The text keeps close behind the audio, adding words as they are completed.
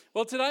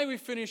Well, today we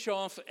finish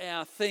off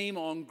our theme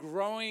on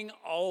growing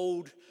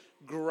old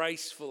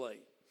gracefully.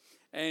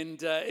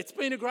 And it's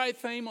been a great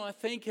theme, I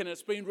think, and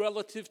it's been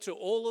relative to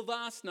all of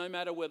us, no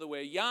matter whether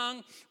we're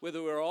young,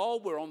 whether we're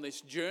old, we're on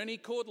this journey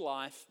called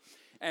life.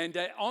 And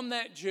on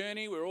that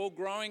journey, we're all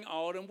growing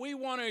old, and we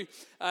want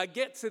to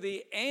get to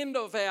the end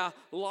of our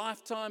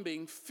lifetime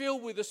being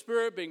filled with the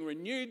Spirit, being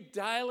renewed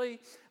daily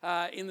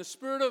in the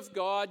Spirit of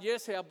God.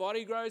 Yes, our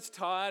body grows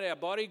tired, our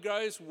body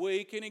grows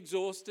weak and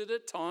exhausted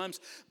at times,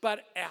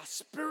 but our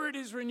spirit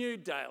is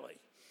renewed daily.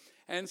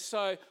 And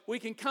so we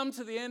can come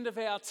to the end of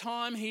our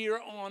time here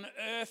on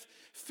earth,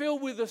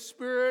 filled with the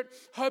Spirit,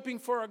 hoping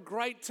for a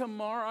great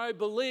tomorrow,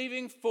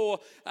 believing for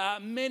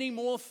many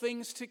more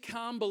things to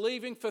come,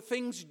 believing for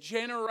things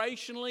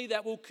generationally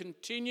that will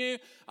continue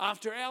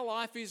after our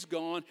life is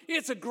gone.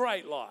 It's a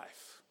great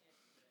life.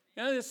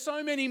 You know, there's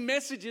so many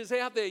messages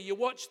out there. You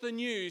watch the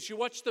news, you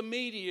watch the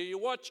media, you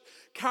watch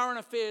current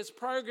affairs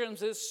programs.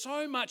 There's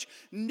so much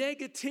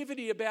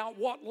negativity about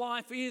what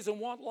life is and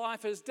what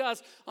life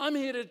does. I'm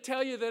here to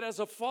tell you that as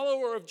a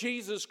follower of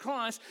Jesus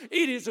Christ,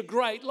 it is a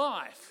great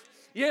life.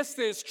 Yes,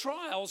 there's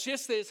trials.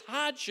 Yes, there's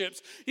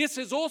hardships. Yes,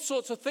 there's all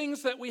sorts of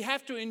things that we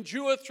have to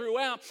endure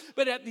throughout.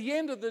 But at the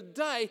end of the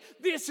day,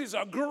 this is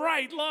a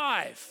great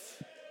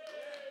life.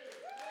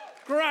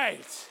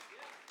 Great.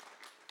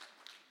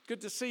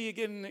 Good to see you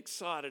getting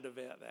excited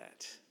about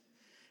that.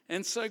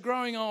 And so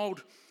growing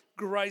old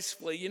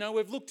gracefully. You know,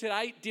 we've looked at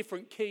 8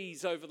 different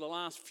keys over the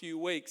last few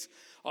weeks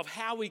of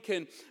how we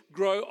can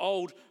grow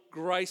old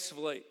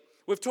gracefully.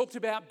 We've talked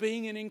about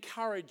being an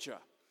encourager,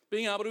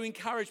 being able to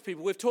encourage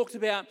people. We've talked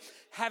about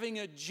having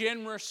a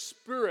generous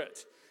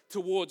spirit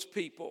towards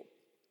people.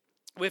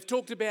 We've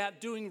talked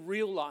about doing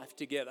real life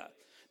together.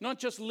 Not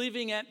just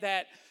living at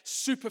that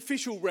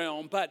superficial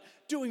realm, but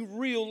doing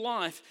real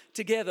life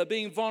together,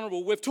 being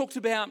vulnerable. We've talked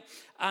about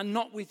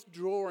not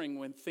withdrawing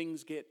when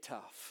things get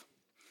tough.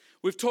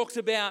 We've talked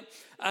about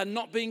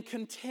not being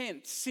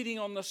content, sitting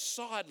on the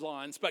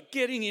sidelines, but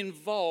getting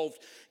involved,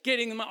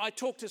 getting them. I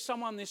talked to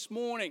someone this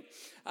morning.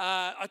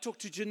 I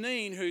talked to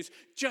Janine, who's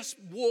just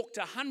walked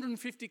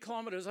 150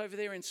 kilometres over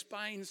there in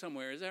Spain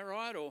somewhere. Is that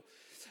right?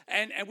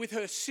 And with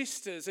her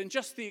sisters, and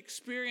just the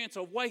experience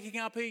of waking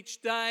up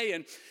each day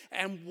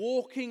and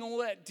walking all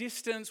that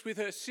distance with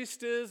her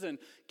sisters and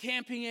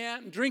camping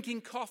out and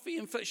drinking coffee.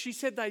 And she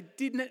said they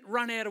didn't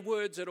run out of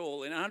words at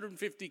all in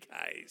 150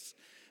 Ks.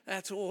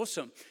 That's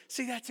awesome.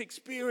 See, that's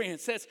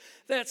experience.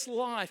 That's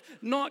life.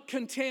 Not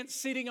content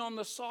sitting on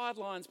the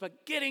sidelines,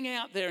 but getting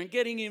out there and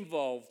getting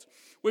involved.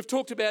 We've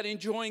talked about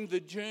enjoying the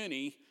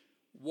journey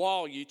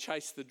while you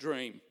chase the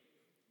dream.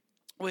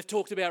 We've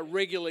talked about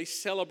regularly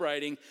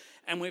celebrating,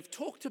 and we've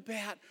talked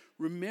about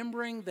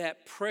remembering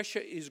that pressure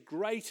is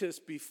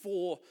greatest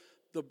before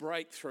the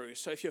breakthrough.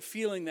 So if you're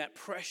feeling that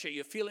pressure,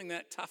 you're feeling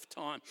that tough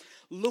time,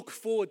 look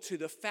forward to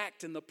the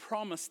fact and the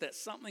promise that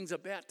something's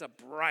about to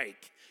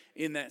break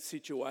in that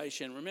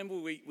situation. Remember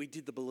we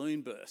did the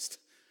balloon burst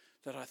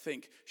that I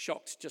think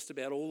shocked just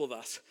about all of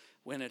us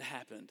when it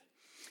happened.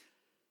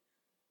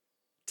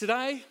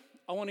 Today,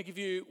 I want to give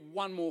you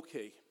one more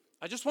key.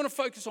 I just want to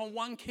focus on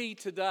one key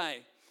today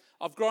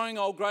of growing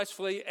old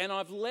gracefully, and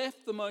I've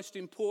left the most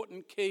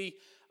important key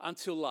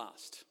until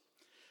last.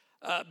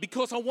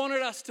 Because I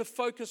wanted us to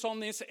focus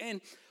on this,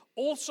 and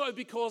also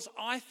because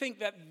I think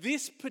that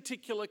this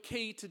particular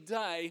key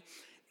today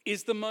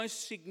is the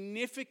most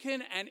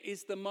significant and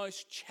is the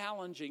most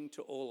challenging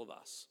to all of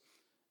us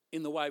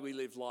in the way we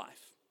live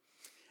life.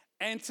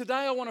 And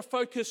today I want to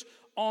focus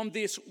on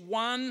this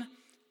one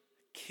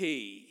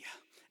key.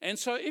 And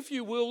so if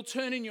you will,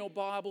 turn in your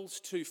Bibles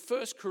to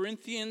 1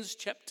 Corinthians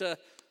chapter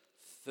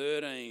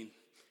 13.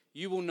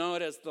 You will know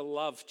it as the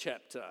love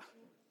chapter.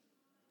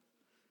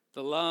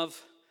 The love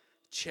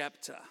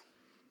chapter.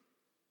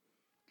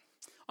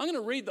 I'm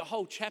going to read the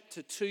whole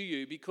chapter to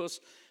you because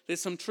there's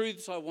some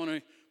truths I want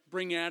to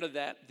bring out of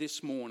that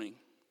this morning.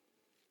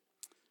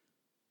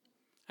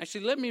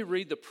 Actually, let me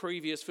read the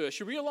previous verse.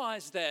 You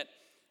realize that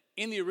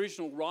in the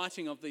original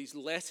writing of these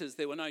letters,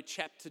 there were no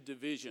chapter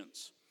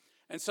divisions.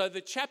 And so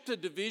the chapter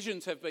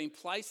divisions have been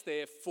placed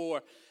there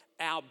for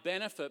our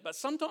benefit, but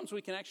sometimes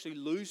we can actually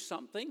lose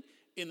something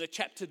in the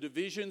chapter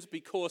divisions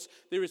because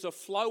there is a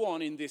flow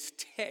on in this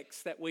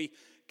text that we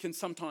can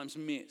sometimes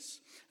miss.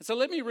 And so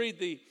let me read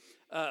the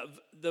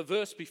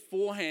verse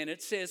beforehand.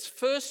 It says,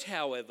 "First,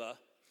 however,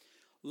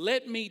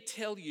 let me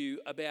tell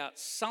you about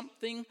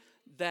something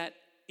that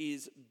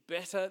is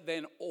better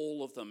than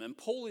all of them." And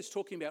Paul is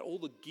talking about all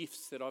the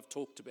gifts that I've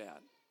talked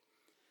about.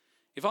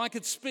 "If I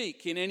could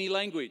speak in any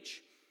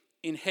language,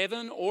 in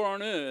heaven or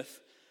on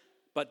earth,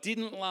 but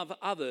didn't love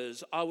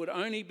others, I would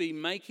only be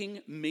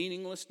making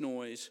meaningless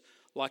noise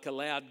like a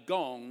loud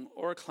gong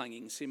or a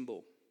clanging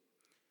cymbal.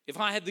 If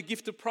I had the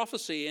gift of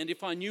prophecy and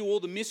if I knew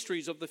all the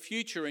mysteries of the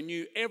future and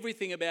knew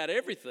everything about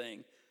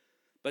everything,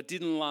 but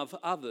didn't love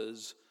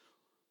others,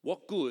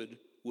 what good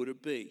would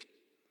it be?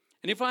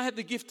 And if I had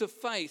the gift of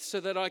faith so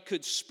that I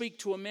could speak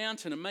to a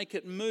mountain and make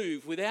it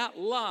move, without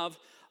love,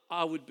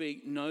 I would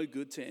be no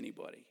good to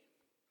anybody.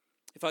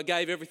 If I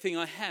gave everything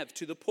I have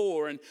to the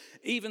poor and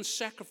even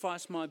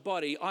sacrificed my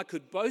body, I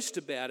could boast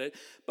about it.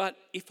 But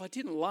if I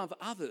didn't love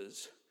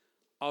others,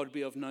 I would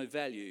be of no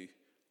value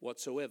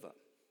whatsoever.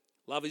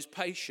 Love is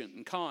patient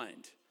and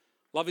kind.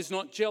 Love is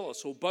not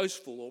jealous or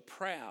boastful or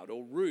proud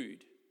or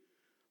rude.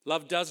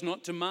 Love does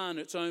not demand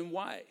its own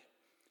way.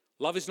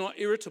 Love is not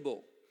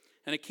irritable,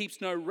 and it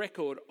keeps no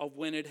record of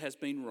when it has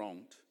been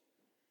wronged.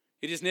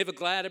 It is never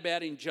glad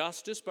about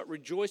injustice, but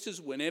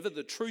rejoices whenever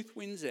the truth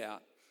wins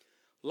out.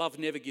 Love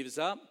never gives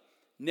up,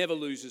 never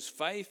loses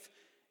faith,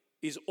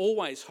 is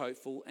always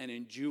hopeful, and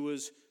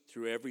endures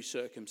through every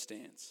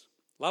circumstance.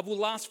 Love will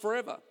last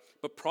forever,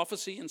 but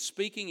prophecy and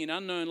speaking in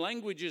unknown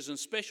languages and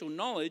special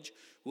knowledge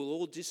will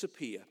all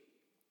disappear.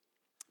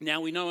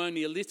 Now we know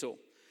only a little,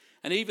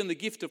 and even the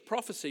gift of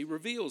prophecy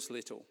reveals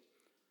little.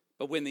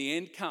 But when the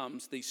end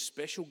comes, these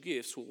special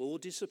gifts will all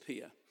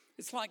disappear.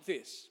 It's like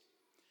this.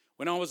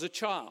 When I was a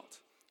child,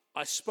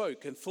 I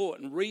spoke and thought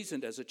and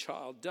reasoned as a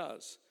child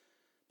does.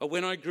 But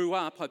when I grew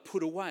up, I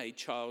put away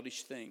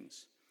childish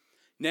things.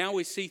 Now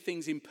we see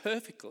things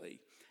imperfectly,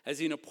 as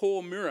in a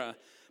poor mirror,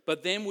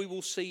 but then we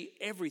will see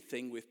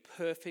everything with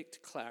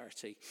perfect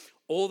clarity.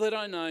 All that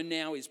I know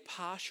now is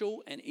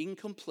partial and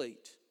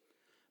incomplete,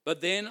 but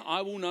then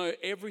I will know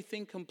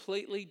everything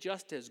completely,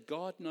 just as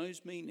God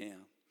knows me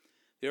now.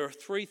 There are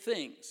three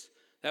things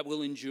that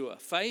will endure: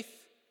 faith,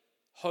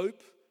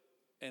 hope,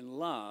 and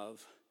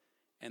love,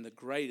 and the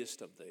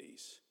greatest of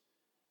these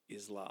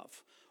is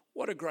love.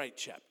 What a great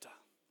chapter.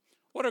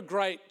 What a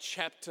great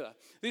chapter.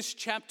 This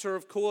chapter,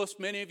 of course,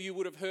 many of you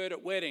would have heard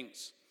at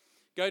weddings.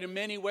 Go to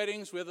many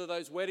weddings, whether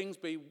those weddings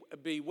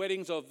be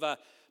weddings of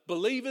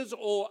believers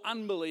or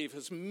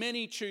unbelievers.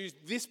 Many choose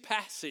this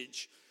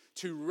passage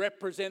to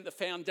represent the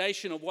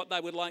foundation of what they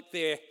would like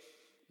their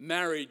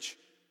marriage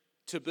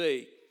to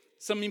be.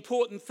 Some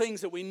important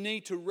things that we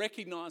need to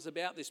recognize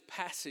about this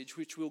passage,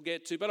 which we'll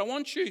get to. But I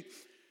want you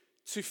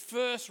to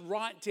first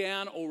write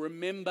down or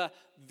remember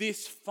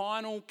this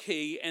final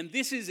key, and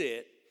this is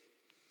it.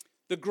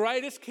 The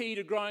greatest key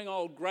to growing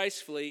old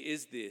gracefully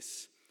is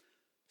this: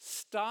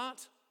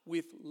 start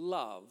with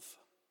love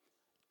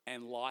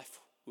and life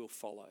will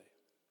follow.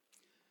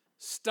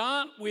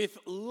 Start with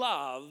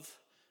love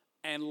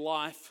and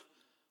life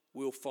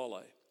will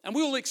follow. And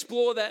we'll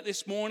explore that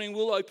this morning.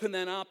 We'll open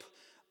that up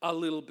a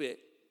little bit.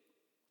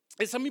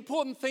 There's some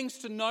important things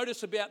to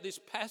notice about this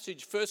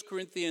passage, 1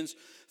 Corinthians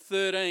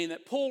 13,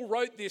 that Paul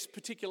wrote this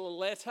particular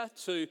letter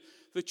to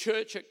the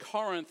church at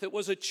Corinth. It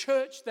was a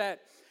church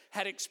that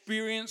had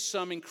experienced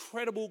some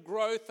incredible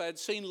growth. They had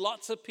seen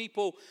lots of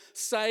people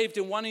saved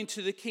and won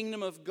into the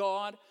kingdom of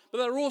God. But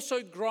they were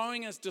also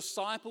growing as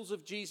disciples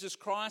of Jesus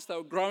Christ. They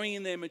were growing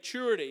in their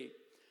maturity.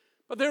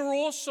 But there were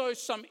also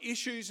some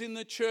issues in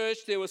the church.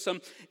 There were some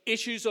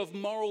issues of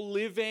moral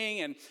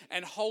living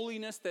and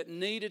holiness that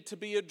needed to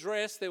be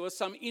addressed. There was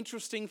some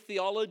interesting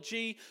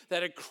theology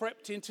that had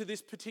crept into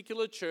this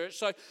particular church.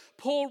 So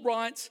Paul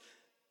writes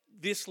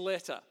this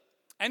letter.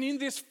 And in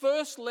this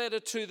first letter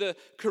to the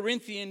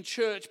Corinthian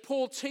church,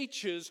 Paul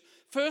teaches,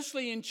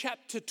 firstly in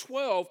chapter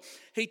 12,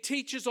 he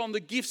teaches on the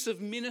gifts of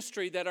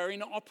ministry that are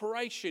in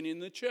operation in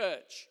the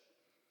church.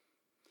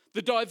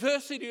 The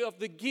diversity of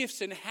the gifts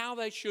and how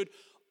they should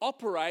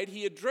operate,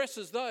 he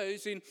addresses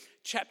those in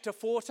chapter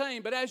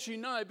 14. But as you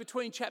know,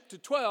 between chapter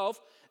 12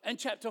 and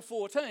chapter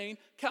 14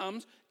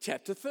 comes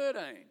chapter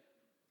 13.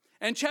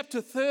 And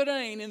chapter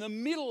 13, in the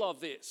middle of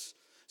this,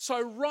 so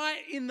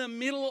right in the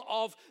middle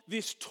of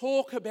this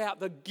talk about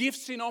the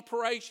gifts in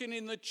operation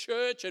in the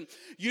church and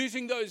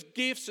using those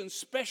gifts and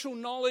special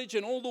knowledge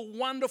and all the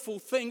wonderful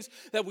things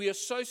that we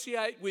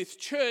associate with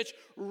church,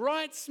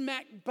 right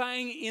smack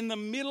bang in the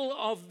middle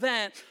of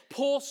that,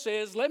 Paul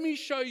says, let me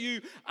show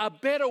you a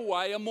better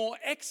way, a more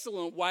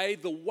excellent way,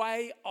 the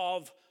way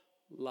of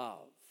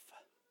love.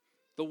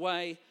 The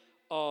way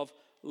of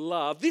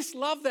love. This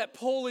love that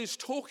Paul is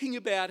talking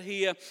about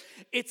here,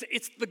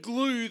 it's the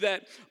glue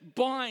that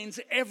binds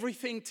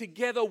everything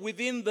together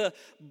within the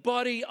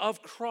body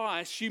of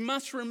Christ. You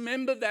must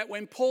remember that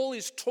when Paul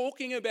is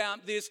talking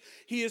about this,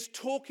 he is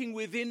talking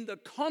within the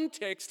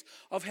context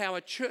of how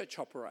a church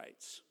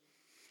operates,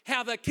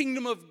 how the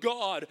kingdom of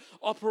God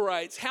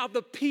operates, how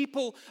the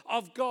people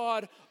of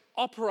God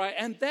operate.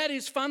 And that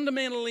is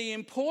fundamentally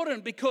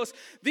important, because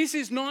this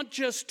is not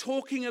just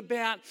talking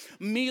about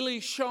merely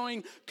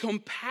showing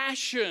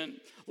compassion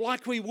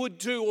like we would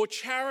do, or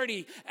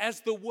charity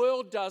as the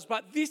world does,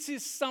 but this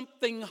is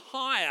something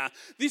higher.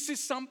 This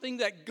is something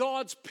that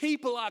God's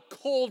people are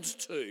called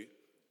to.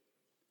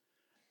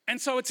 And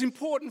so it's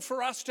important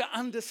for us to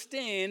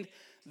understand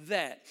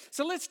that.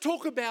 So let's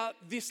talk about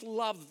this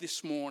love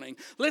this morning.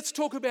 Let's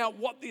talk about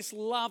what this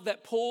love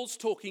that Paul's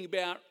talking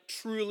about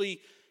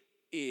truly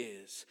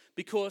is.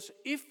 Because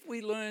if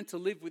we learn to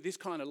live with this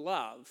kind of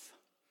love,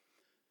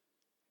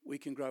 we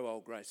can grow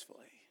old gracefully.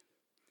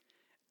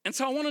 And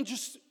so I want to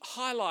just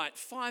highlight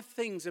 5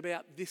 things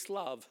about this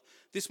love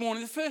this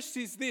morning. The first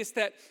is this,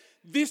 that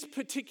this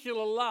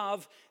particular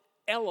love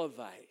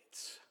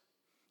elevates.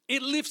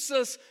 It lifts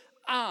us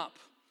up.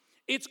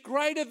 It's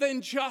greater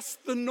than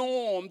just the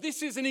norm.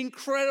 This is an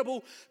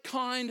incredible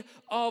kind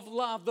of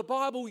love. The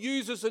Bible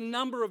uses a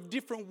number of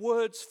different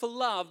words for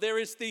love. There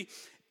is the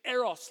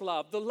eros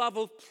love, the love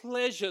of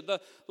pleasure, the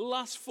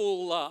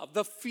lustful love,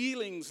 the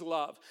feelings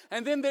love.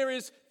 And then there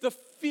is the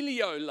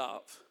phileo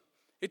love.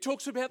 It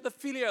talks about the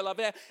phileo love,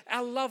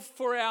 our love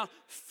for our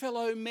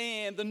fellow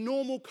man, the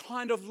normal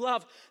kind of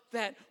love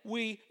that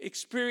we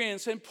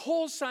experience. And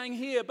Paul's saying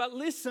here, but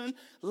listen,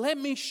 let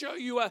me show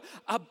you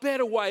a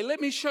better way. Let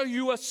me show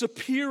you a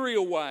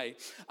superior way.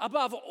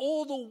 Above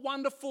all the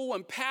wonderful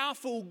and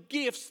powerful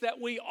gifts that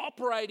we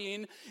operate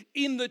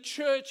in the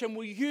church and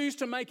we use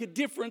to make a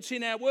difference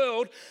in our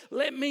world,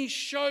 let me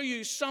show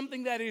you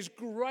something that is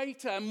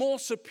greater, more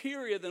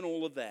superior than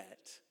all of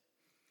that.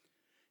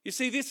 You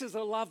see, this is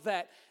a love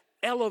that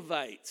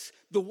elevates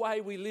the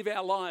way we live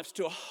our lives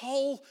to a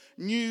whole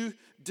new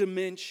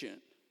dimension.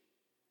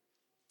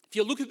 If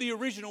you look at the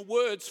original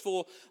words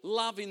for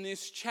love in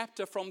this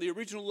chapter from the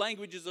original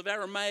languages of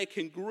Aramaic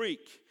and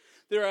Greek,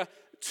 there are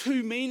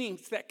two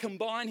meanings that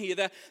combine here.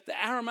 The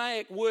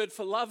Aramaic word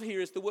for love here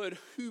is the word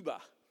huba.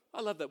 I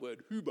love that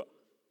word, huba.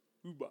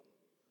 Huba.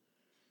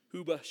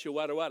 Huba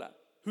shawarawara.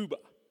 Huba.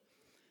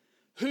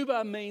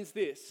 Huba means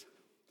this.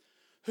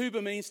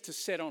 Huba means to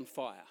set on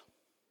fire.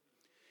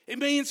 It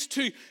means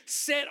to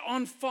set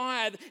on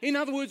fire. In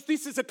other words,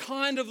 this is a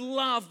kind of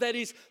love that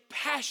is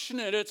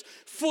passionate. It's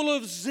full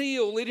of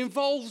zeal. It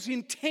involves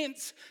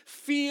intense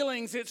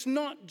feelings. It's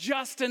not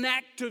just an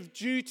act of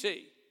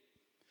duty.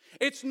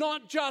 It's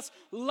not just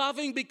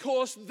loving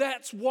because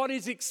that's what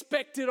is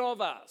expected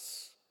of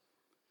us.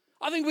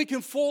 I think we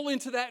can fall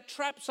into that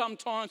trap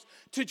sometimes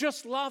to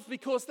just love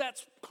because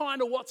that's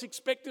kind of what's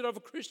expected of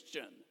a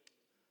Christian.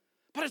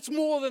 But it's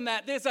more than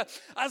that. There's a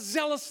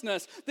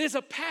zealousness, there's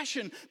a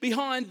passion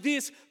behind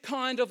this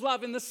kind of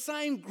love. And the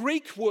same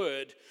Greek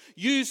word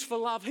used for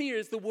love here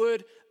is the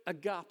word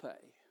agape.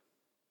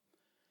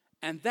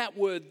 And that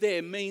word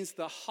there means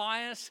the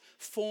highest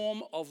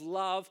form of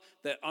love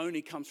that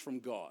only comes from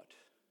God.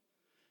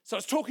 So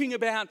it's talking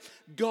about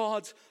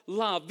God's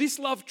love. This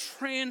love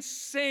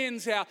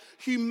transcends our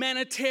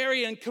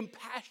humanitarian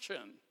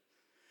compassion.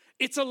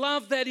 It's a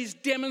love that is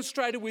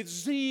demonstrated with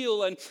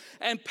zeal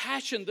and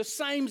passion, the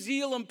same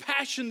zeal and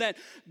passion that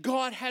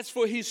God has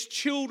for his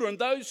children,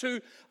 those who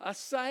are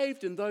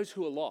saved and those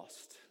who are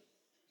lost.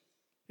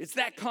 It's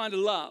that kind of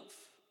love.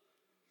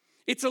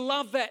 It's a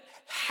love that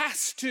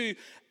has to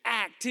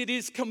act. It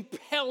is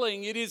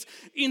compelling. It is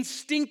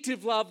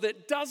instinctive love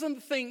that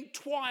doesn't think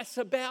twice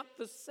about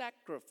the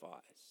sacrifice.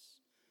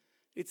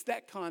 It's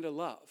that kind of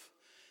love.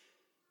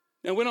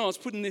 Now, when I was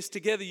putting this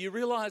together, you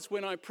realize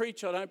when I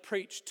preach, I don't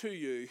preach to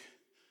you,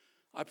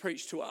 I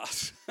preach to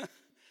us.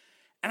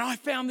 And I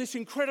found this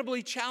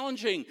incredibly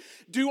challenging.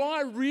 Do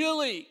I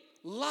really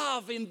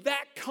love in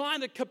that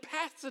kind of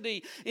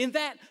capacity, in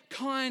that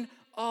kind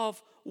of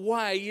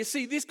way? You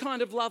see, this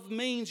kind of love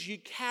means you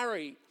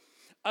carry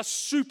a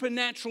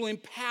supernatural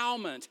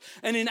empowerment,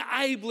 an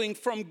enabling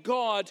from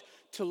God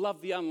to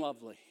love the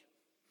unlovely,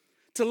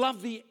 to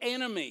love the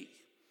enemy,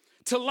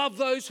 to love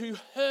those who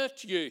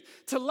hurt you,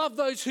 to love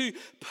those who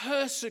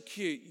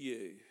persecute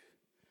you.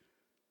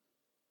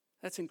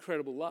 That's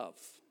incredible love.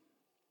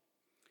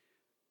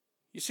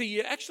 You see,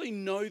 you actually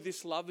know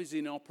this love is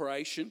in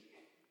operation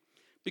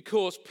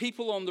because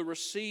people on the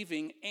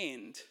receiving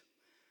end,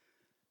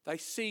 they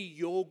see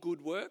your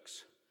good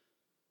works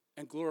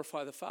and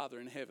glorify the Father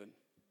in heaven,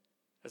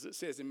 as it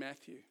says in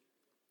Matthew.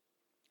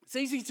 It's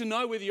easy to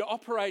know whether you're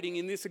operating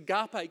in this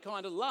agape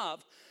kind of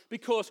love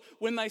because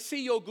when they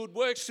see your good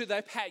works, do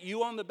they pat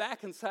you on the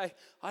back and say,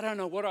 I don't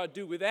know what I'd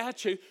do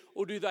without you?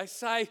 Or do they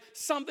say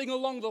something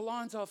along the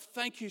lines of,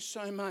 thank you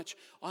so much.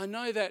 I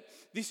know that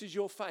this is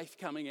your faith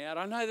coming out.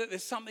 I know that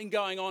there's something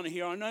going on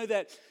here. I know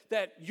that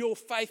your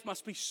faith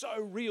must be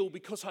so real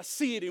because I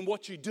see it in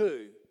what you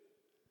do.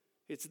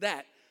 It's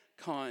that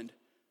kind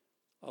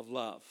of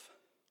love.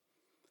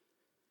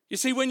 You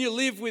see, when you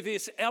live with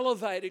this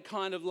elevated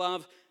kind of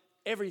love,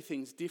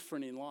 everything's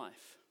different in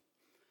life.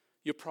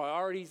 Your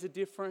priorities are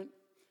different.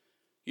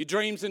 Your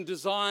dreams and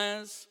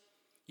desires,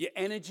 your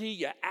energy,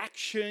 your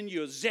action,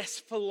 your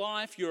zest for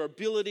life, your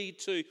ability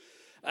to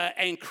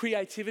and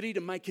creativity to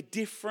make a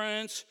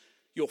difference,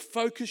 your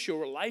focus, your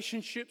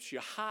relationships,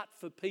 your heart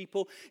for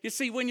people. You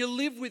see, when you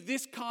live with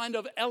this kind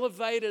of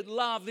elevated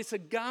love, this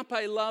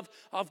agape love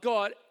of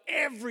God,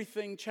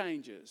 everything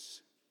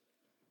changes.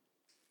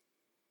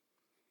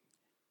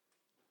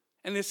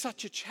 And there's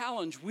such a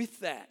challenge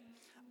with that.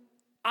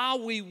 Are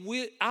we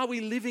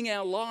living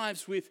our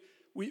lives with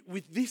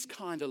this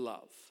kind of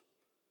love?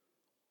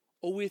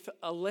 Or with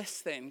a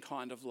less than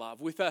kind of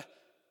love? With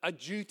a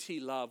duty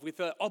love? With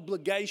an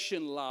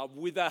obligation love?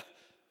 With a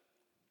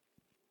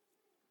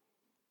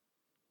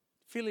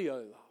filio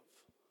love?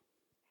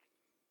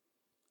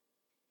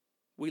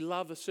 We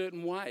love a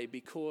certain way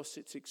because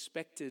it's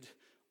expected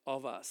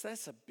of us.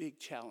 That's a big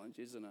challenge,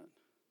 isn't it?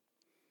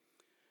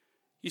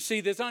 You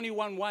see, there's only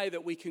one way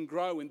that we can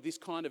grow in this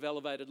kind of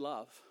elevated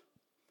love.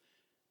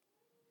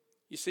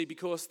 You see,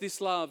 because this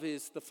love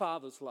is the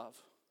Father's love.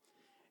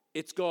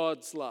 It's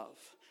God's love.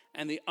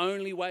 And the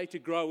only way to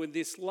grow in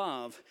this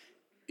love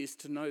is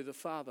to know the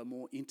Father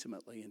more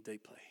intimately and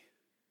deeply.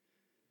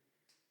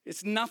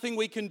 It's nothing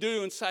we can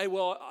do and say,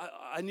 well,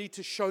 I need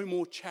to show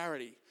more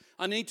charity.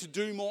 I need to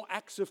do more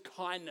acts of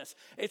kindness.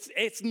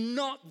 It's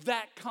not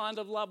that kind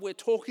of love we're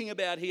talking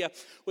about here.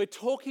 We're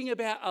talking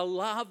about a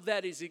love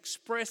that is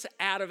expressed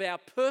out of our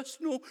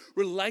personal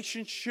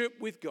relationship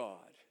with God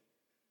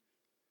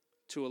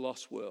to a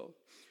lost world.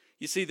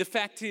 You see, the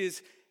fact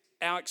is,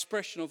 our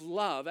expression of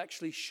love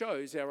actually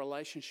shows our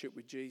relationship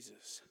with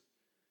Jesus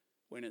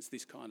when it's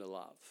this kind of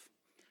love.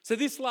 So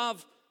this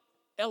love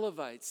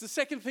elevates. The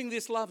second thing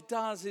this love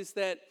does is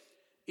that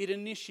it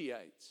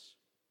initiates.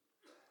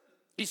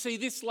 You see,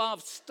 this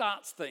love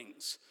starts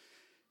things.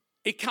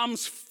 It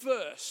comes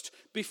first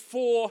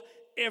before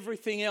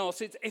everything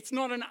else. It's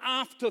not an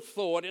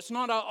afterthought. It's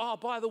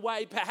not by the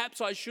way,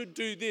 perhaps I should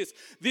do this.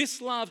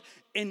 This love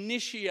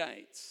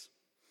initiates.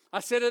 I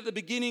said at the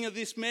beginning of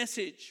this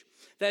message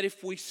that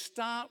if we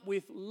start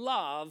with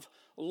love,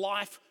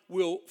 life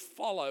will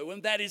follow.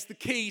 And that is the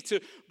key to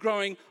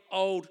growing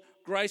old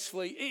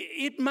gracefully.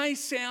 It may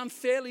sound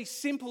fairly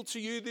simple to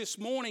you this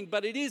morning,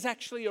 but it is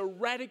actually a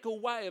radical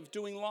way of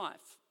doing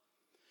life.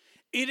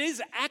 It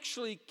is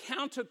actually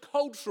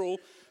countercultural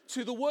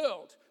to the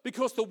world,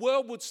 because the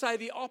world would say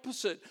the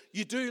opposite.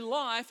 You do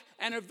life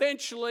and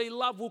eventually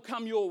love will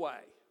come your way.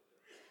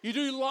 You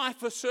do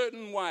life a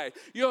certain way.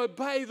 You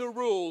obey the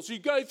rules. You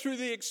go through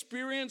the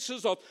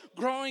experiences of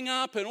growing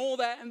up and all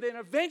that, and then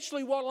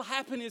eventually what will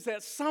happen is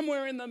that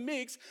somewhere in the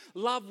mix,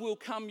 love will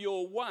come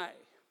your way.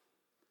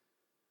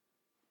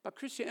 But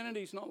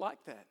Christianity is not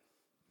like that.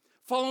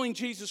 Following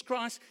Jesus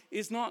Christ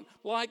is not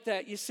like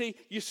that. You see,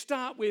 you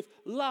start with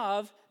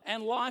love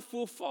and life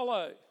will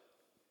follow.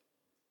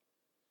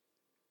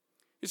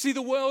 You see,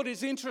 the world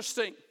is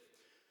interesting.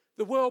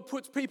 The world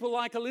puts people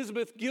like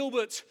Elizabeth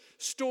Gilbert's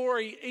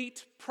story,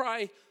 Eat,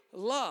 Pray,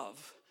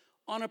 Love,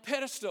 on a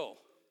pedestal.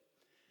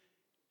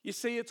 You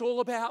see, it's all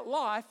about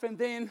life and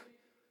then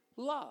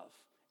love.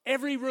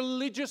 Every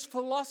religious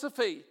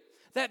philosophy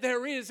that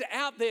there is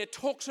out there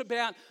talks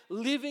about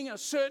living a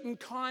certain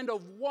kind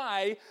of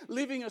way,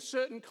 living a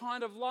certain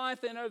kind of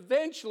life, and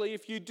eventually,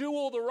 if you do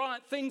all the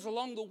right things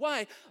along the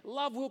way,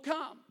 love will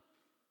come.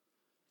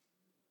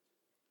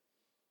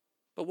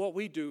 But what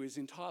we do is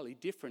entirely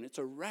different. It's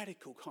a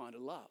radical kind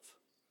of love.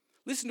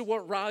 Listen to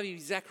what Ravi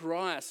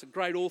Zacharias, a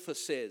great author,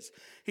 says.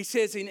 He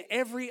says, in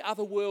every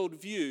other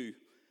worldview,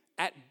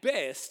 at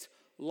best,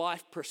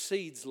 life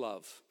precedes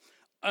love.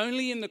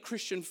 Only in the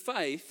Christian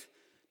faith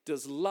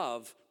does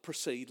love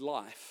precede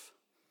life.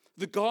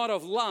 The God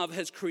of love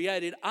has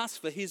created us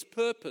for his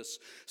purpose,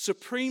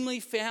 supremely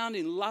found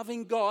in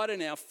loving God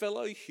and our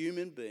fellow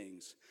human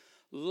beings.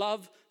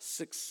 Love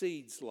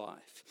succeeds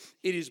life.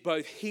 It is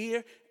both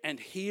here and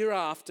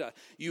hereafter.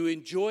 You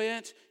enjoy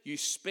it, you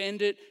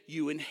spend it,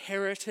 you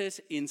inherit it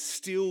in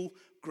still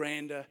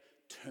grander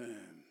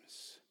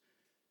terms.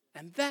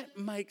 And that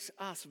makes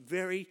us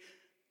very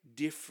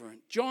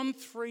different. John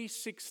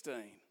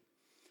 3:16.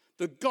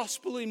 The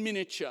gospel in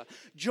miniature.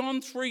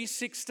 John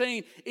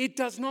 3:16. It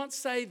does not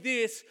say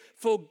this,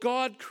 for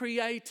God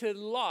created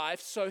life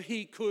so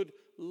he could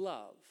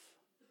love.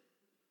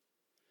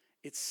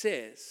 It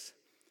says,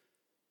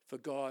 for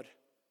God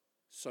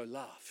so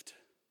loved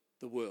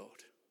the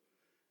world,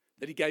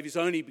 that he gave his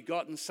only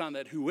begotten Son,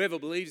 that whoever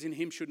believes in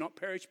him should not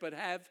perish but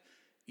have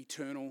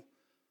eternal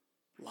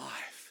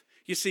life.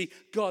 You see,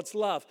 God's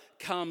love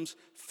comes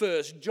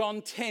first.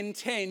 John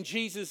 10:10,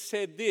 Jesus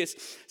said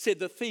this, said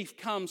the thief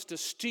comes to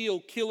steal,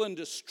 kill and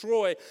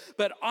destroy,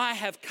 but I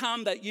have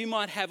come that you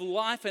might have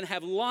life and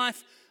have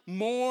life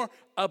more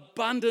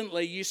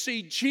abundantly. You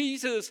see,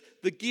 Jesus,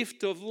 the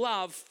gift of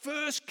love,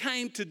 first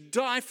came to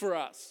die for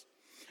us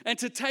and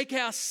to take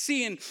our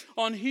sin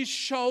on his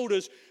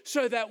shoulders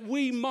so that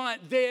we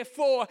might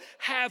therefore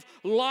have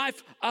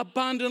life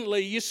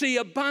abundantly. You see,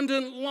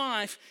 abundant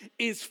life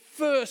is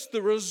first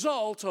the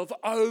result of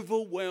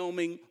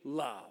overwhelming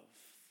love.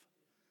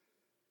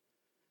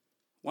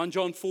 1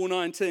 John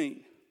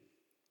 4:19.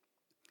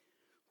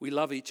 We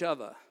love each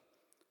other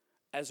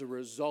as a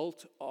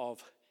result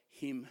of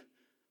him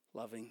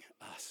loving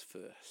us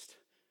first.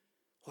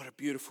 What a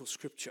beautiful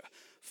scripture.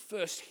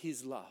 First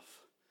his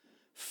love.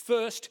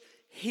 First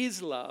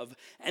his love,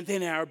 and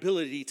then our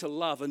ability to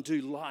love and do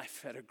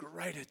life at a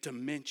greater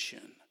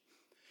dimension.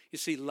 You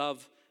see,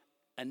 love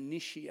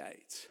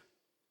initiates.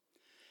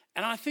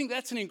 And I think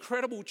that's an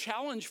incredible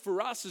challenge for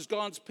us as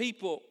God's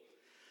people.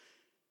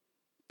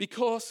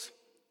 Because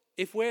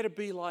if we're to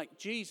be like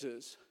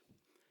Jesus,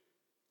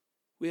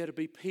 we are to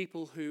be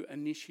people who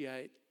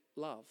initiate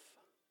love.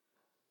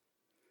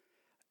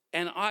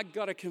 And I've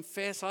got to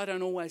confess, I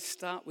don't always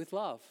start with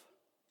love.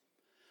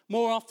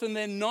 More often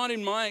than not,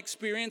 in my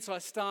experience, I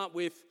start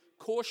with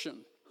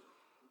caution.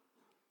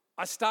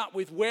 I start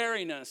with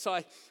wariness.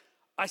 I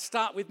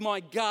start with my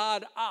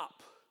guard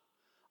up.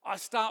 I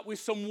start with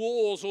some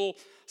walls or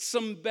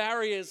some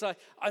barriers.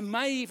 I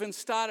may even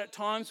start at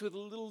times with a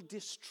little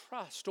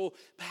distrust or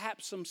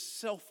perhaps some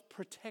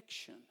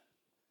self-protection.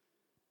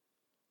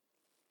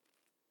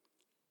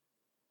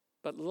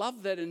 But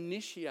love that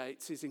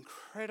initiates is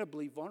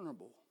incredibly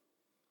vulnerable.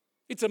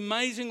 It's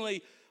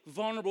amazingly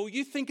vulnerable.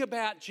 You think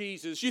about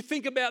Jesus. You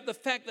think about the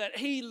fact that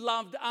he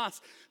loved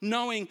us,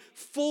 knowing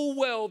full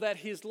well that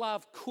his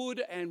love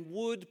could and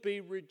would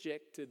be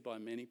rejected by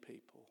many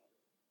people.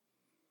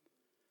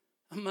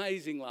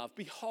 Amazing love.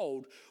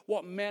 Behold,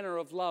 what manner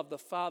of love the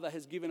Father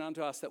has given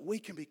unto us, that we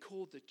can be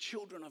called the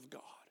children of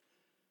God.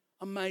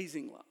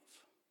 Amazing love.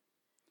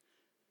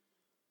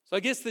 So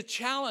I guess the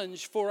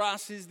challenge for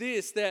us is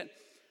this, that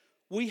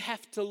we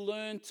have to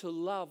learn to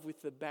love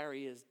with the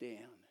barriers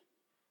down.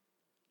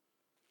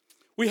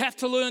 We have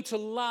to learn to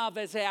love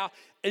as our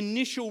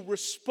initial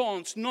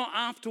response, not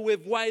after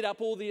we've weighed up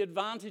all the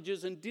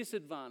advantages and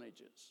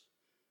disadvantages.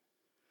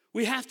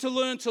 We have to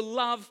learn to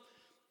love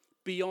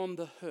beyond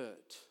the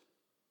hurt.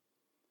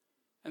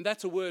 And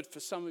that's a word for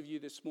some of you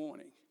this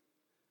morning.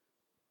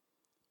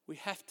 We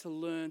have to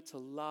learn to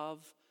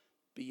love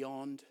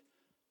beyond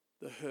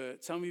the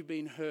hurt. Some of you have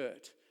been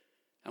hurt.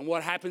 And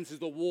what happens is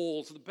the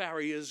walls, the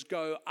barriers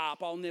go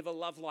up. I'll never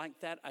love like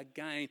that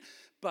again.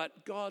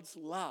 But God's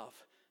love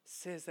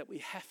says that we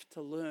have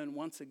to learn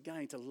once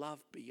again to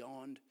love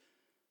beyond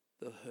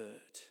the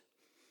hurt.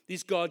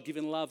 This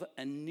God-given love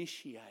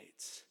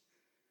initiates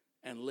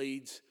and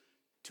leads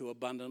to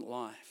abundant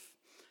life.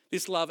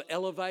 This love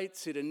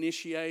elevates, it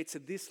initiates,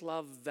 and this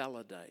love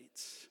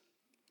validates.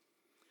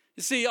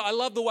 You see, I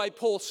love the way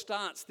Paul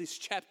starts this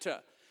chapter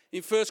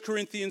in 1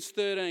 Corinthians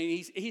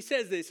 13. He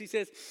says this, he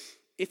says,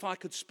 if I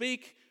could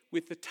speak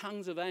with the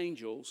tongues of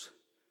angels,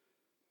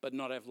 but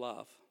not have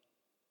love.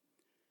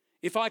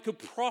 If I could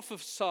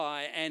prophesy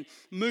and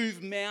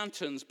move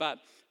mountains, but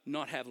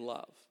not have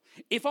love.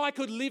 If I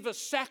could live a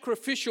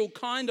sacrificial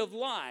kind of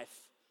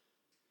life,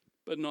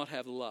 but not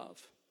have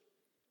love,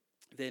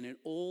 then it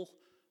all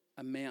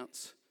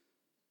amounts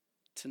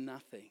to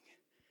nothing.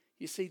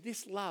 You see,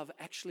 this love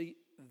actually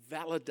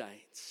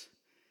validates.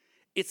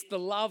 It's the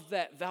love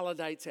that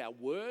validates our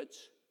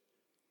words,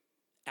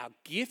 our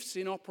gifts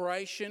in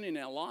operation in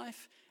our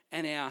life,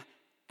 and our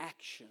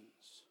actions.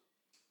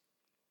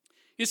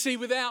 You see,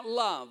 without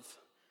love,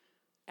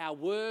 our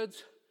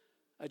words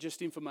are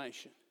just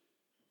information.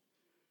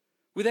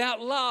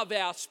 Without love,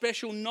 our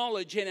special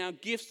knowledge and our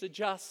gifts are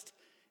just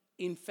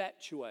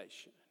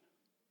infatuation.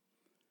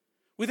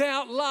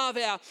 Without love,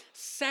 our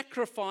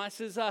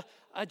sacrifices are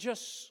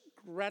just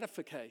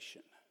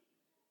gratification.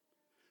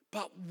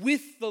 But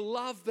with the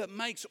love that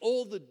makes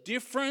all the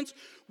difference,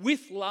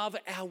 with love,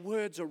 our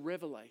words are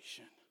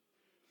revelation.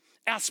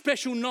 Our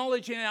special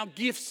knowledge and our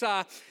gifts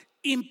are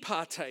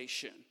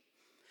impartation.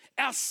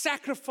 Our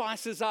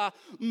sacrifices are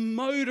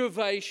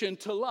motivation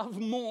to love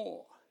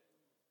more.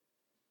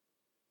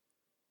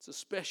 It's a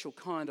special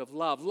kind of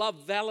love.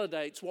 Love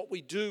validates what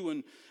we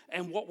do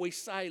and what we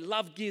say.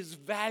 Love gives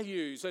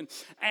values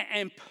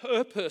and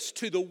purpose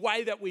to the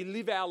way that we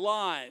live our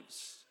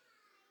lives.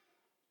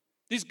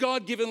 This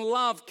God-given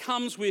love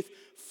comes with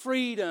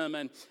freedom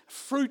and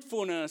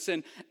fruitfulness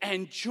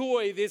and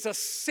joy. There's a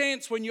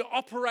sense when you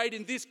operate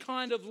in this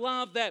kind of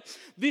love that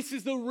this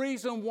is the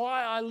reason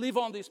why I live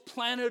on this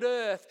planet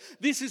Earth.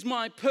 This is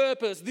my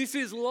purpose. This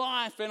is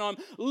life, and I'm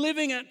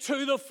living it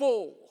to the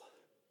full.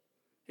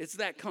 It's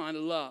that kind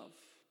of love.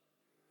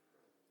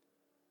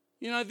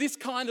 You know, this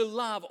kind of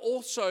love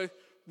also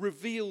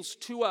reveals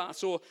to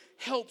us or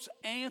helps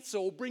answer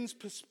or brings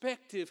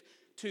perspective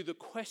to the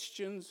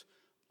questions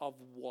of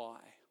why.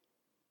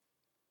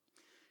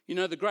 You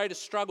know, the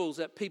greatest struggles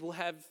that people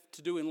have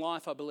to do in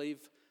life, I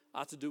believe,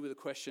 are to do with the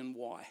question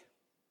why.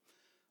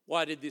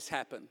 Why did this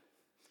happen?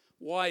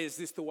 Why is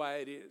this the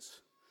way it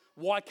is?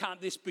 Why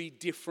can't this be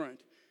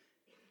different?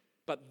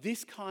 But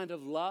this kind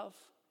of love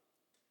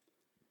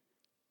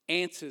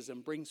answers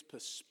and brings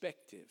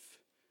perspective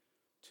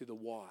to the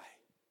why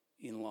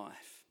in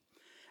life.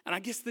 And I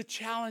guess the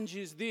challenge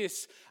is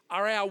this: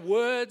 are our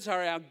words,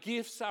 are our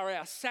gifts, are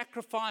our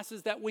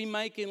sacrifices that we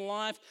make in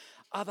life,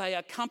 are they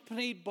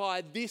accompanied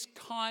by this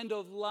kind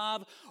of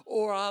love,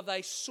 or are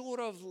they sort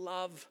of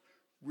love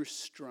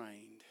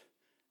restrained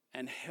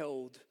and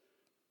held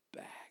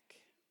back?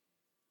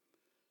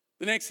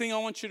 The next thing I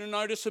want you to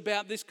notice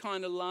about this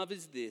kind of love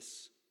is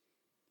this: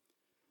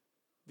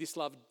 this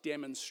love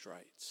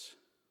demonstrates.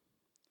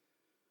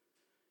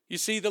 You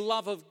see, the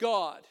love of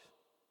God,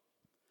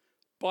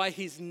 by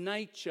his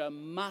nature,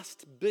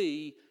 must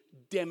be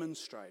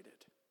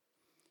demonstrated.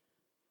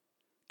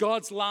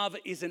 God's love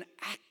is an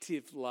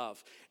active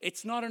love.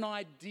 It's not an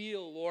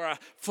ideal or a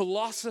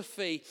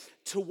philosophy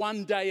to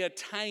one day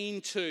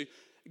attain to.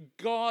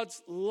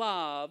 God's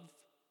love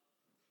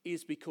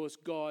is because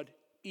God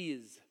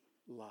is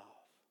love.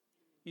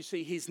 You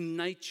see, his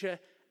nature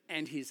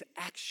and his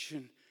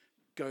action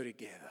go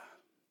together.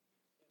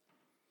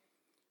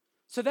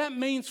 So that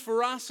means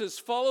for us as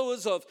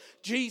followers of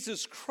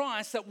Jesus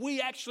Christ that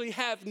we actually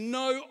have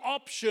no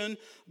option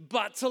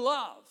but to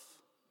love.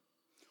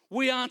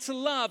 We are to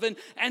love,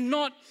 and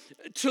not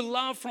to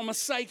love from a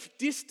safe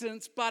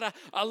distance, but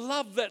a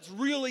love that's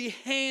really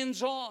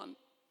hands-on.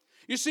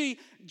 You see,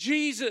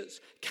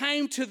 Jesus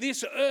came to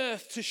this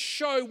earth to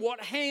show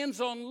what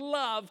hands-on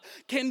love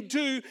can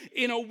do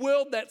in a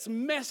world that's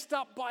messed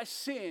up by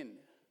sin.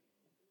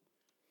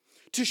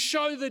 To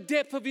show the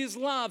depth of his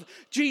love,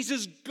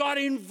 Jesus got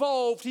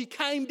involved. He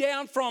came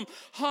down from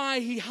high.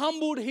 He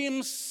humbled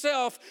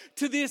himself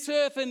to this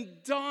earth and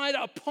died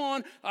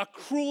upon a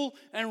cruel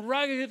and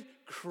rugged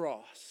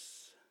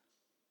cross.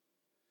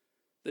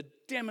 The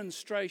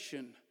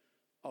demonstration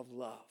of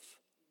love.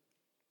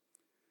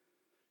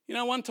 You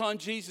know, one time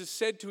Jesus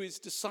said to his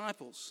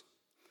disciples,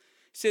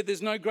 he said,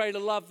 there's no greater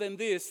love than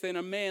this, than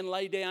a man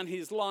lay down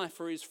his life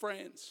for his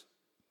friends.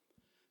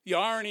 The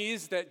irony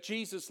is that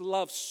Jesus'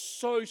 love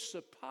so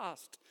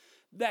surpassed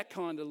that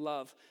kind of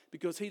love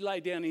because he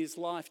laid down his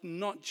life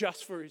not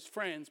just for his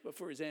friends, but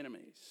for his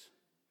enemies.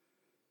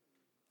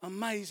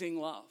 Amazing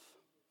love.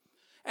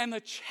 And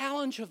the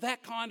challenge of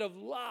that kind of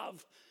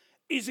love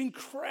is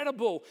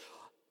incredible.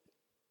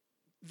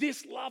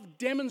 This love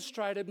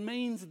demonstrated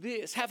means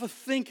this. Have a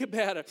think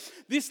about it.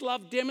 This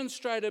love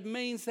demonstrated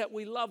means that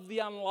we love the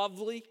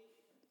unlovely.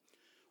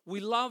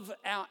 We love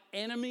our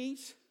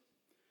enemies.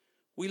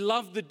 We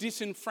love the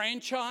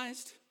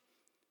disenfranchised.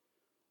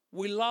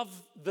 We love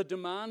the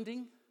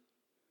demanding.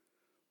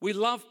 We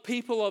love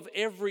people of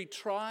every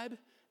tribe,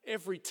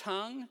 every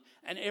tongue,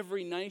 and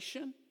every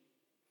nation.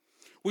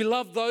 We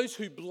love those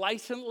who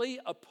blatantly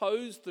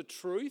oppose the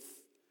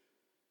truth.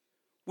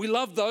 We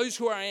love those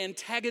who are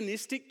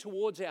antagonistic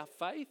towards our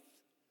faith.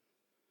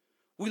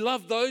 We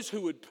love those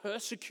who would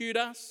persecute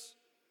us.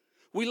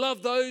 We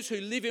love those who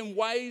live in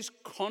ways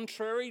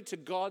contrary to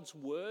God's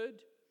word.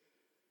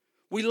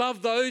 We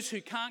love those who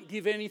can't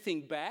give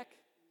anything back.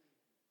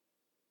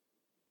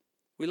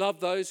 We love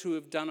those who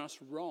have done us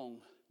wrong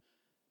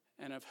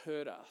and have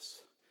hurt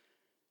us.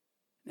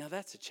 Now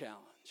that's a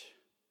challenge.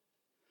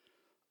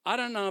 I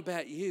don't know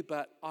about you,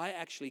 but I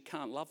actually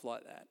can't love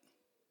like that.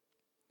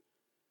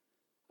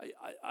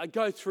 I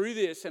go through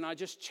this and I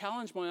just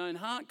challenge my own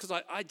heart because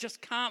I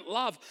just can't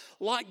love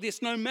like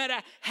this. No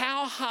matter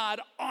how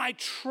hard I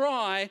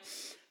try,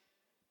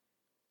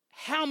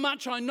 how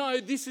much I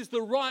know this is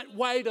the right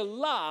way to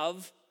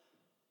love,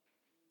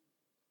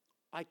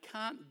 I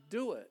can't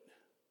do it.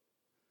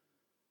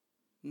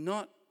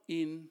 Not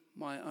in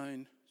my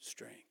own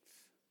strength.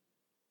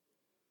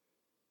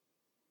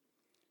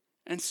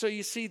 And so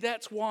you see,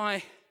 that's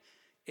why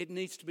it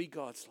needs to be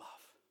God's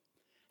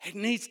love. It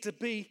needs to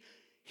be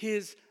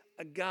his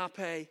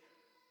agape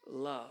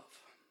love.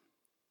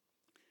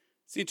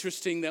 It's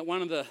interesting that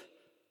one of the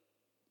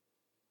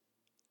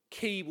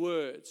key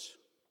words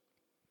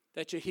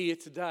that you hear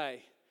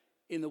today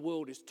in the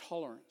world is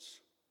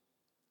tolerance.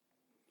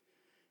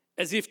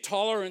 As if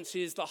tolerance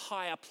is the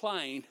higher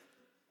plane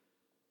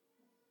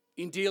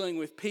in dealing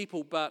with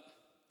people, but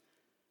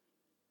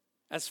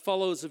as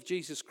followers of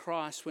Jesus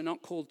Christ, we're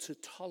not called to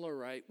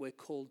tolerate, we're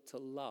called to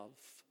love.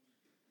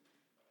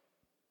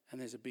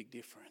 And there's a big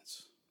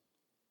difference.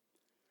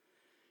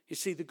 You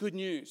see, the good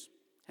news,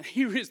 and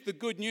here is the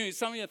good news.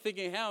 Some of you are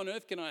thinking, how on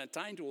earth can I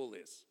attain to all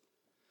this?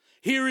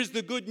 Here is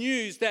the good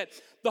news that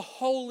the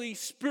Holy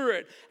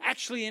Spirit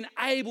actually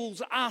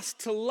enables us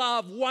to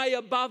love way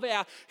above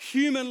our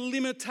human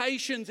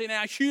limitations and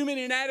our human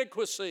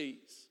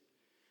inadequacies.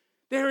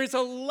 There is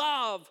a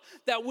love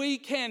that we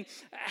can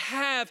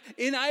have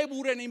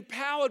enabled and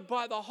empowered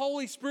by the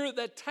Holy Spirit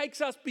that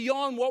takes us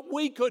beyond what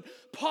we could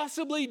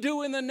possibly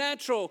do in the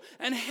natural.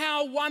 And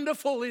how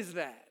wonderful is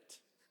that?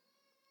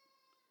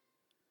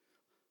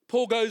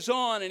 Paul goes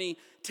on and he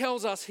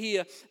tells us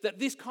here that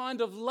this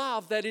kind of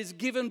love that is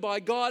given by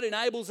God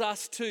enables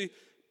us to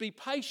be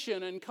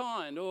patient and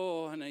kind.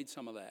 Oh, I need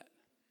some of that.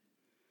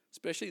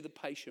 Especially the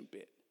patient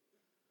bit.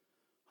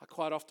 I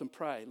quite often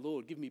pray,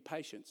 Lord, give me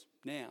patience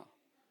now.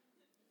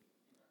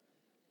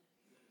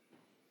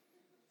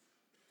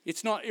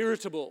 It's not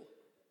irritable.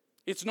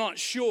 It's not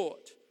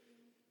short.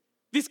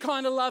 This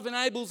kind of love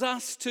enables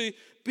us to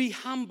be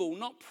humble,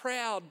 not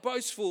proud,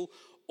 boastful,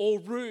 or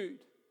rude.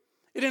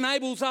 It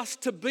enables us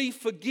to be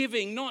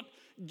forgiving, not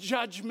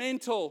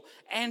judgmental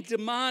and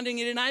demanding.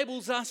 It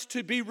enables us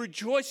to be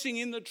rejoicing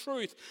in the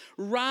truth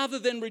rather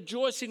than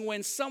rejoicing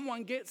when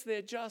someone gets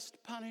their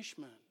just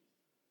punishment.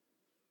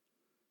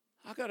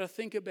 I've got to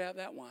think about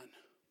that one.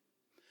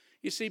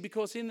 You see,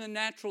 because in the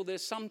natural,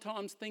 there's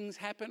sometimes things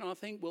happen, I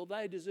think, well,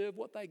 they deserve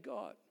what they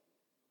got.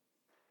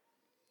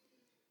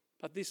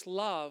 But this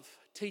love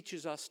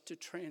teaches us to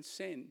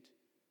transcend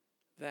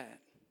that.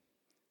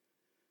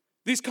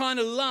 This kind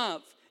of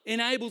love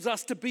enables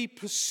us to be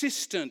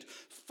persistent,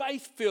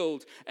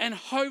 faith-filled, and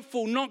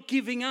hopeful, not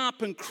giving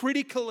up and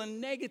critical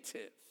and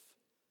negative.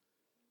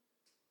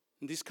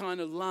 And this kind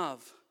of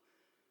love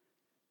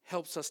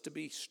helps us to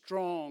be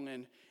strong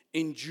and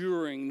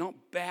enduring, not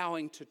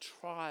bowing to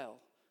trial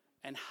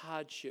and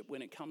hardship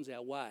when it comes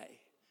our way.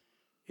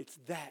 It's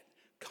that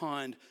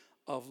kind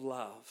of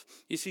love.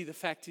 You see, the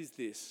fact is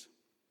this.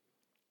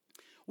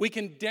 We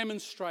can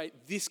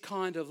demonstrate this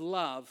kind of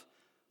love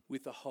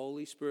with the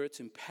Holy Spirit's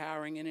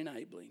empowering and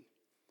enabling.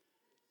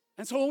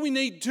 And so all we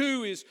need to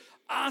do is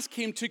ask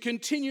him to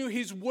continue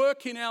his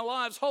work in our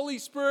lives. Holy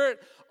Spirit,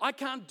 I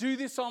can't do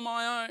this on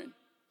my own.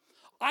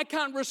 I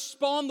can't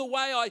respond the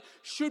way I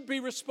should be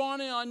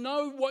responding. I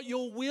know what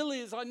your will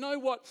is. I know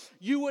what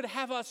you would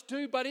have us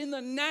do. But in the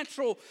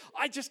natural,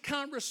 I just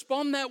can't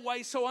respond that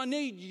way. So I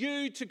need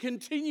you to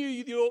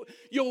continue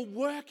your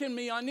work in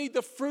me. I need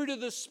the fruit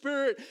of the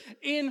Spirit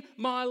in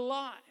my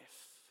life.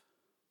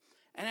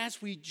 And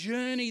as we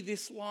journey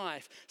this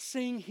life,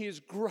 seeing his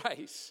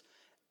grace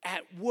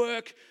at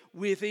work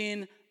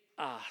within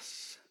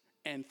us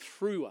and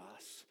through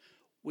us,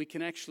 we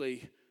can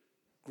actually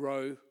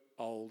grow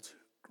old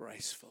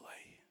gracefully.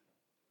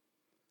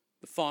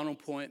 The final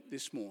point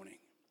this morning.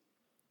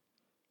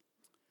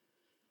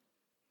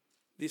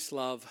 This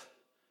love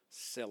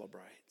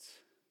celebrates.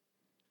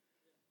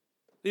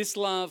 This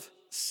love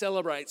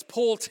celebrates.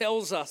 Paul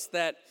tells us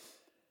that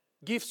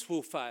gifts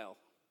will fail,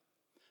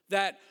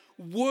 that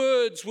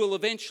words will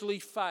eventually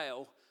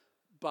fail,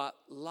 but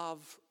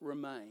love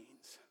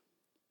remains.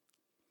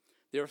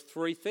 There are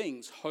three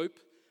things: hope,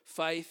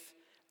 faith,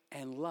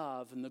 and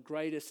love. And the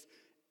greatest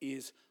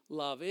is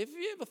love. Have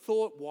you ever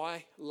thought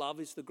why love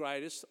is the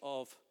greatest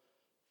of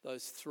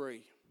those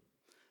three?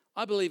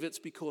 I believe it's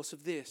because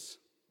of this.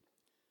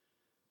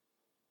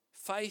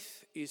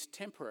 Faith is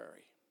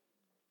temporary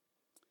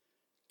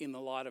in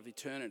the light of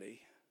eternity.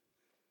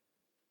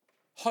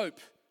 Hope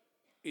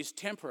is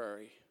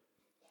temporary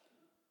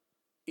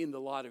in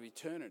the light of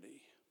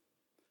eternity.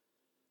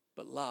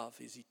 But love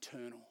is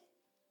eternal.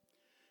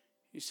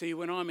 You see,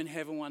 when I'm in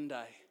heaven one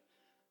day,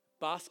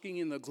 basking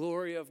in the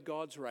glory of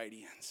God's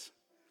radiance,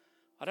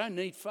 I don't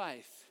need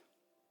faith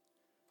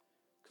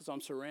because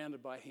I'm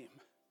surrounded by him.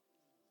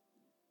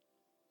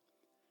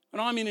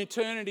 When I'm in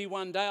eternity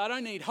one day, I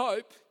don't need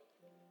hope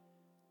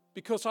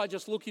because I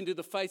just look into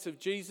the face of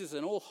Jesus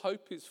and all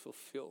hope is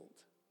fulfilled.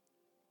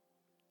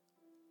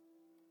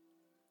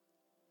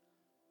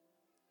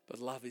 But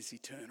love is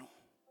eternal.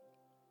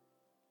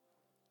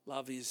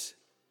 Love is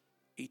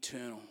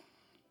eternal.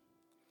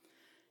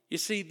 You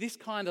see, this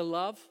kind of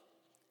love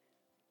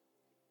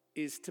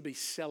is to be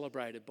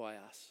celebrated by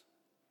us.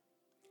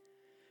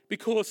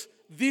 Because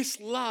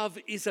this love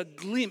is a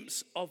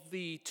glimpse of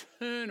the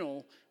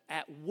eternal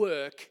at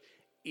work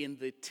in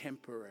the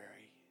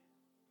temporary.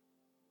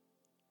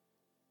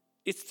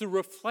 It's the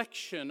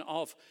reflection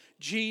of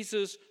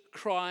Jesus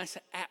Christ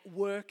at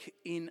work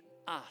in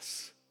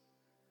us,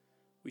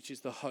 which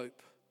is the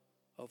hope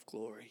of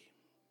glory.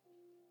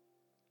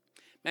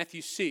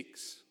 Matthew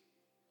 6,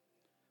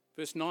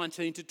 verse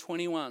 19 to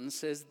 21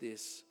 says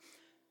this: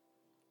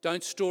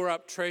 "Don't store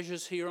up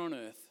treasures here on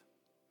earth,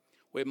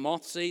 where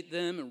moths eat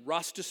them and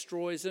rust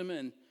destroys them,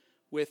 and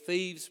where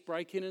thieves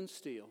break in and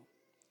steal.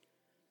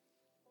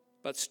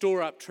 But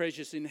store up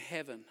treasures in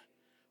heaven,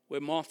 where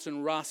moths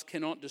and rust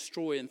cannot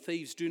destroy, and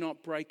thieves do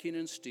not break in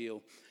and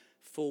steal.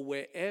 For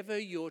wherever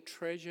your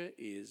treasure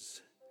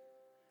is,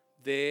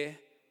 there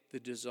the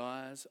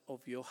desires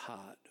of your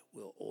heart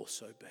will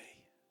also be."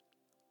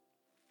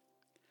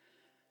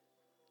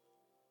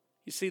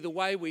 You see, the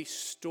way we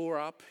store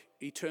up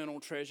eternal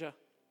treasure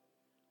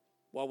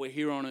while we're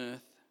here on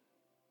earth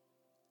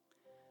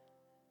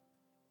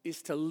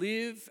is to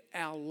live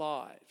our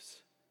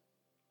lives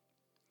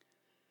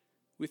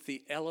with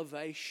the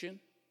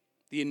elevation,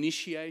 the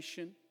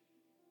initiation,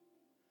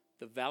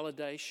 the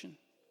validation,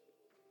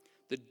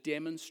 the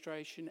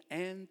demonstration,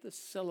 and the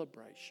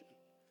celebration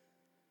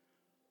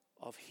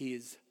of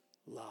his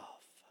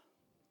love.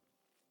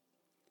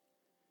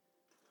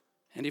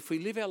 And if we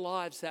live our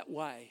lives that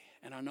way,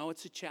 and I know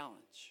it's a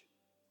challenge,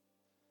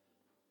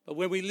 but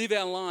when we live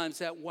our lives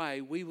that way,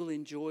 we will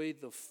enjoy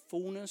the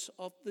fullness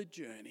of the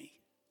journey,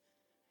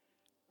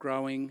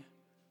 growing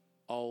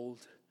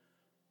old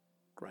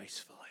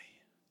gracefully.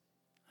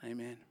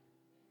 Amen.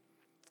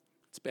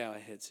 Let's bow our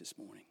heads this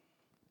morning.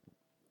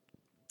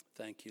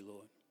 Thank you,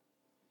 Lord.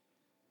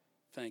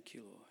 Thank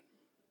you, Lord.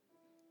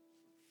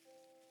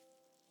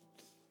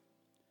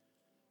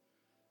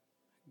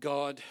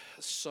 God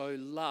so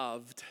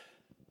loved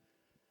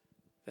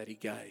that he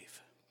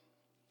gave.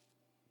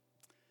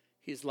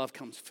 His love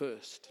comes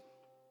first.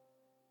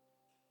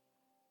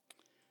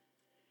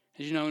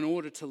 As you know, in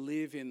order to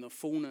live in the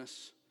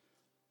fullness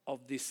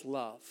of this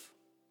love,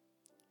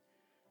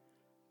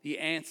 the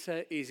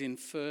answer is in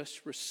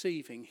first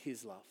receiving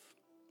his love.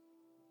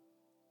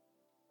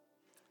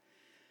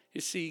 You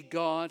see,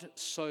 God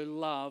so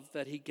loved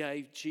that he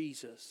gave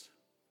Jesus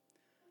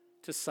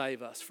to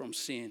save us from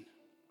sin.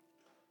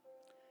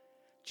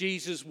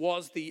 Jesus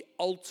was the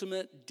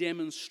ultimate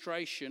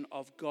demonstration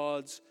of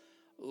God's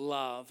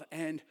love,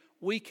 and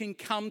we can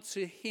come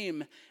to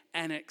him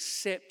and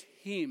accept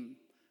him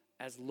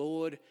as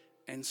Lord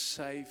and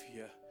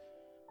Saviour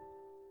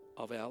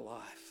of our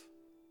life.